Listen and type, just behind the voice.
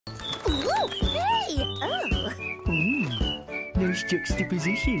nice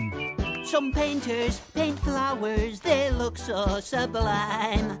juxtaposition. Some painters paint flowers, they look so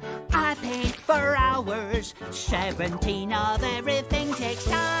sublime. I paint for hours, 17 of everything takes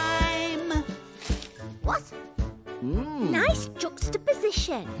time. What? Nice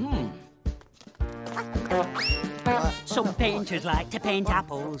juxtaposition. Some painters like to paint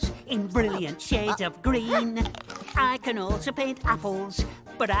apples in brilliant shades of green. I can also paint apples,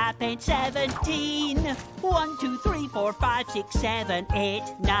 but I paint 17. 1, 2, 3, 4, 5, 6, 7, 8,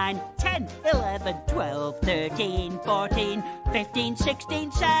 9, 10, 11, 12, 13, 14, 15,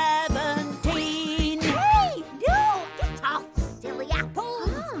 16, 17. Hey, no! Get off, silly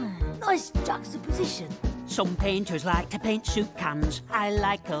apples! Nice juxtaposition. Some painters like to paint soup cans. I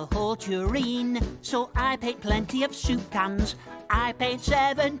like a whole tureen, so I paint plenty of soup cans. I paint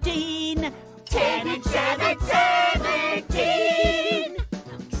 17. 10 and 7, 17!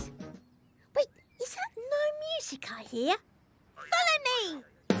 Wait, is that no music I hear? Follow me!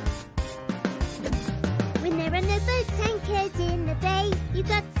 When there are no boats anchored in the bay, you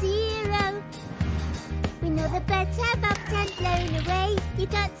got 0. When all the birds have upped and flown away, you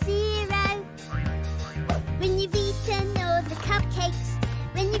got 0. When you've eaten all the cupcakes,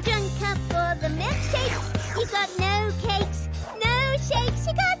 when you've drunk up all the milkshakes, you got no cakes, no shakes,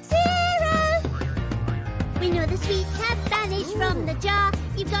 you got 0. When all the sweets have vanished from the jar,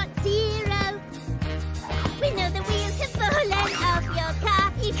 you got 0. When all the wheels have fallen off your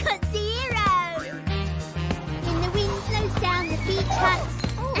car, you got 0. When the wind blows down the beach huts,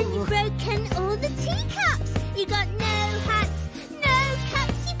 and you've broken all the teacups, you got no hats, no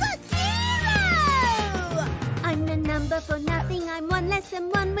cups, you got 0. I'm the number for nothing, I'm 1 less than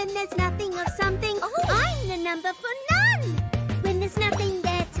 1 when there's nothing of something. I'm the number for none. When there's nothing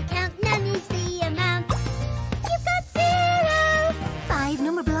there to count, none is the amount. You got 0. 5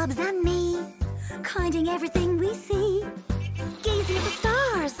 number blobs and me, counting everything we see, gazing at the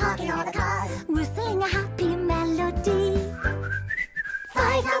stars, honking all the cars, whistling a happy melody.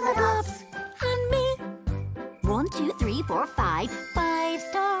 5 number blobs and me. 1, 2, 3, 4, 5, 5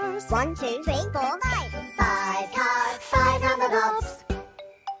 stars. 1, 2, 3, 4, 5, 5 cars. 5 number blobs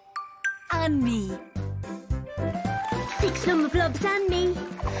and me. 6 number blobs and me,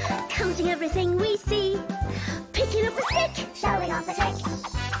 counting everything we see, picking up a stick, showing off the trick.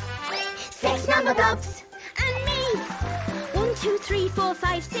 6 number blobs and me. 1, 2, 3, 4,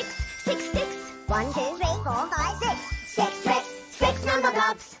 5, 6, 6 sticks. 1, 2, 3, 4, 5, 6, 6 tricks. 6 number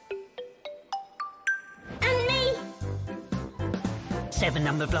blobs and me. 7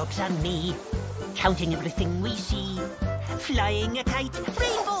 number blocks and me, counting everything we see, flying a kite,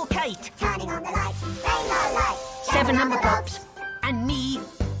 rainbow kite, Turning on the light, rainbow light. 7 number blocks and me.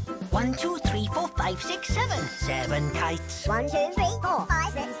 1, 2, 3, 4, 5, 6, 7, 7 kites. 1, 2, 3, 4,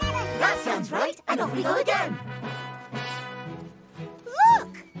 5, 6, 7. That sounds right, and off we go again.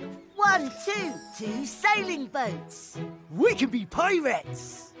 Look! 1, 2, 2 sailing boats. We can be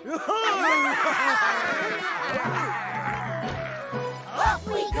pirates! Off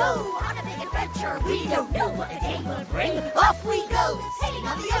we go on a big adventure. We don't know what the day will bring. Off we go, sailing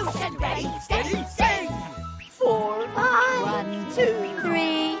on the ocean, ready, steady, sing. 4, 5, 1, 2,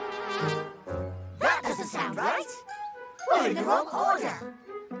 3. That doesn't sound right. We're in the wrong order.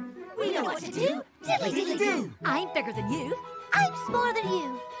 We know what to do. Diddly diddly do. I'm bigger than you. I'm smaller than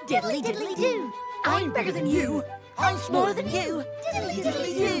you. Diddly diddly do. I'm bigger than you. I'm smaller than you. Diddly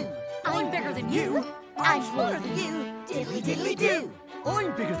diddly do. I'm bigger than you. I'm smaller than you. Diddly diddly do.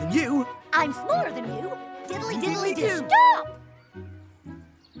 I'm bigger than you. I'm smaller than you. Diddly diddly do. Stop!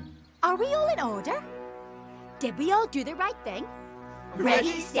 Are we all in order? Did we all do the right thing?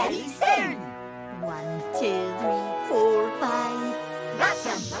 Ready, steady, sing. 1, 2, 3, 4, 5. That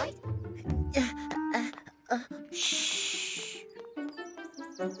sounds right. Shh.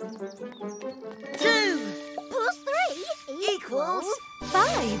 2 Plus 3 equals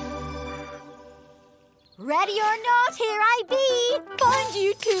 5. Ready or not, here I be. Find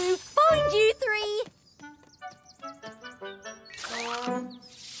you 2, find you 3.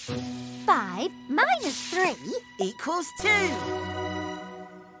 5 minus 3 equals 2.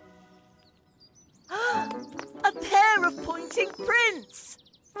 A pair of pointing prints.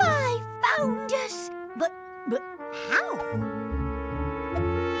 5 found us. But how?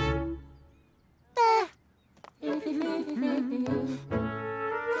 There.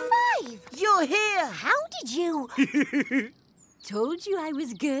 5. You're here. How did you? Told you I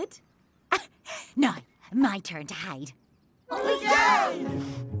was good. Now, my turn to hide. Off we go.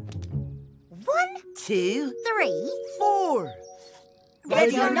 1, 2, 3. 4.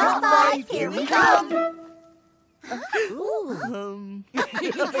 ready or not, 5, here we come.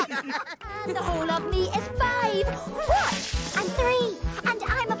 The whole of me is 5. 1 and 3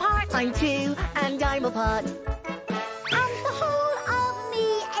 I'm 2 and I'm a pot. And the whole of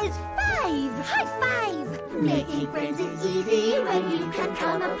me is 5. High five! Making friends is easy when you can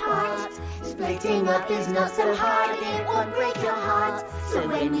come apart. Splitting up is not so hard, it won't break your heart. So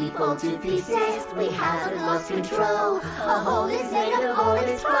when we fall to pieces, we haven't lost control. A whole is made of all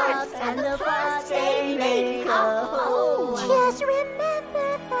its parts, and the parts they make a whole. Just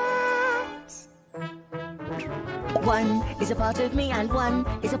remember that. 1 is a part of me and 1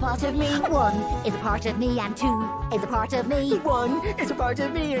 is a part of me. 1 is a part of me and 2 is a part of me. 1 is a part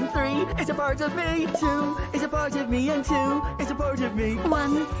of me and 3 is a part of me. 2 is a part of me and 2 is a part of me.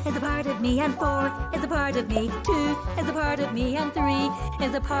 1 is a part of me and 4 is a part of me. 2 is a part of me and 3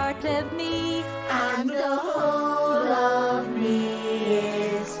 is a part of me. And the whole of me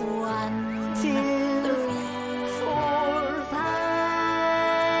is 1, 2, 3, 4, 5.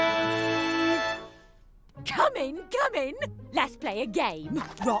 Come in. Let's play a game.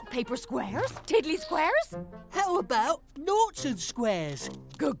 Rock, paper, squares? Tiddly squares? How about noughts and squares?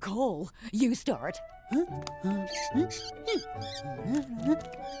 Good call. You start.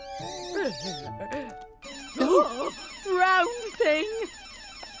 Round thing.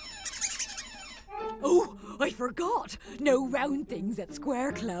 Oh, I forgot. No round things at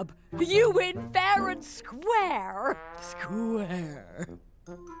Square Club. You win fair and square. Square.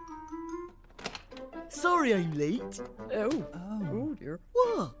 Sorry I'm late. Oh dear.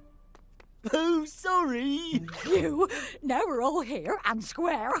 What? Oh, sorry. Phew. Now we're all here and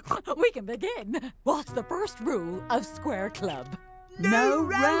square. We can begin. What's the first rule of Square Club? No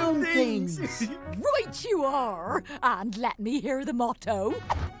round things. Right you are. And let me hear the motto.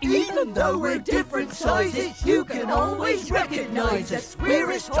 Even though we're different sizes, you can always recognise us. We're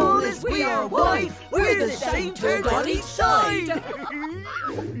as tall as we are wide. We're the same turned on each side.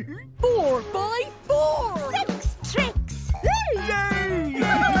 4 by 4. 6 tricks. Yay!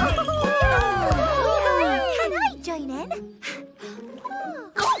 Can I join in?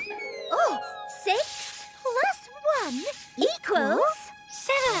 6 plus 1 equals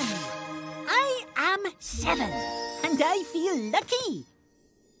 7. I am 7, and I feel lucky.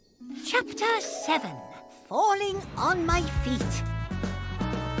 Chapter 7. Falling on my feet.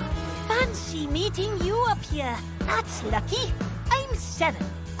 Fancy meeting you up here. That's lucky. I'm 7.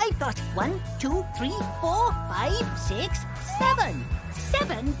 I've got 1, 2, 3, 4, 5, 6, 7.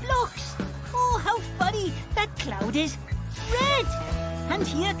 7 blocks. Oh, how funny. That cloud is red. And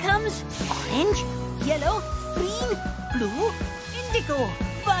here comes orange, yellow, green, blue, indigo,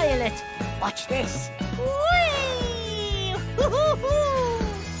 violet. Watch this. Whee! Hoo-hoo-hoo!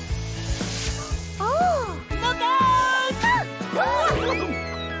 Oh! Look out!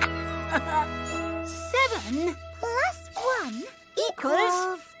 7 Plus 1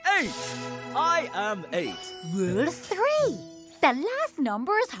 equals 8. I am 8. Rule 3. The last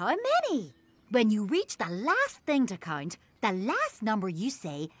number is how many? When you reach the last thing to count, the last number you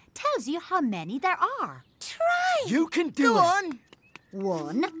say tells you how many there are. Try! You can do it. on.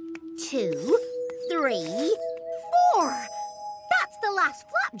 1, 2, 3, 4. That's the last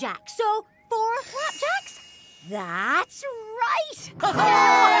flapjack, so 4 flapjacks? That's right! Oh,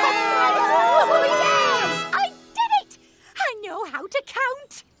 yes! I did it! I know how to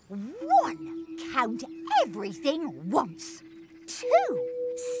count. 1. Count everything once. 2.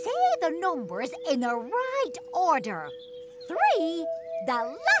 Say the numbers in the right order. 3. The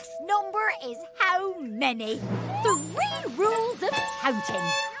last number is how many. 3 rules of counting.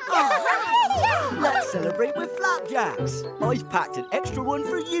 Let's celebrate with flapjacks. I've packed an extra one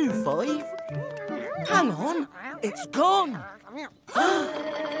for you, 5. Hang on, it's gone.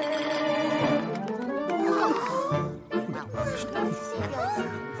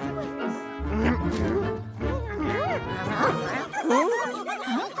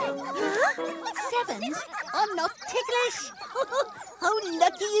 sevens are not ticklish. How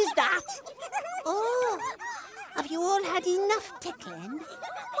lucky is that? Oh, have you all had enough tickling?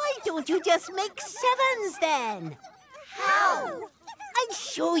 Why don't you just make sevens then? How? I'll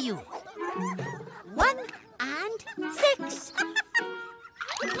show you. 1 and 6.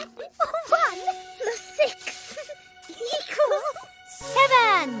 1 plus 6 equals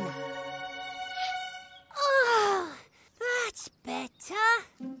 7. Oh, that's better.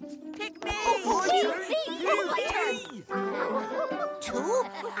 Pick me. my turn. 2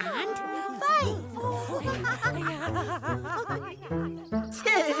 and 5. 2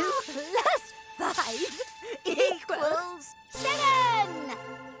 plus 5 equals 7.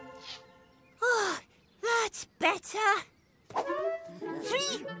 Oh, that's better.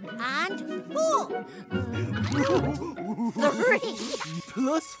 3 and 4. 3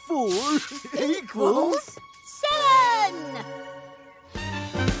 Plus 4 equals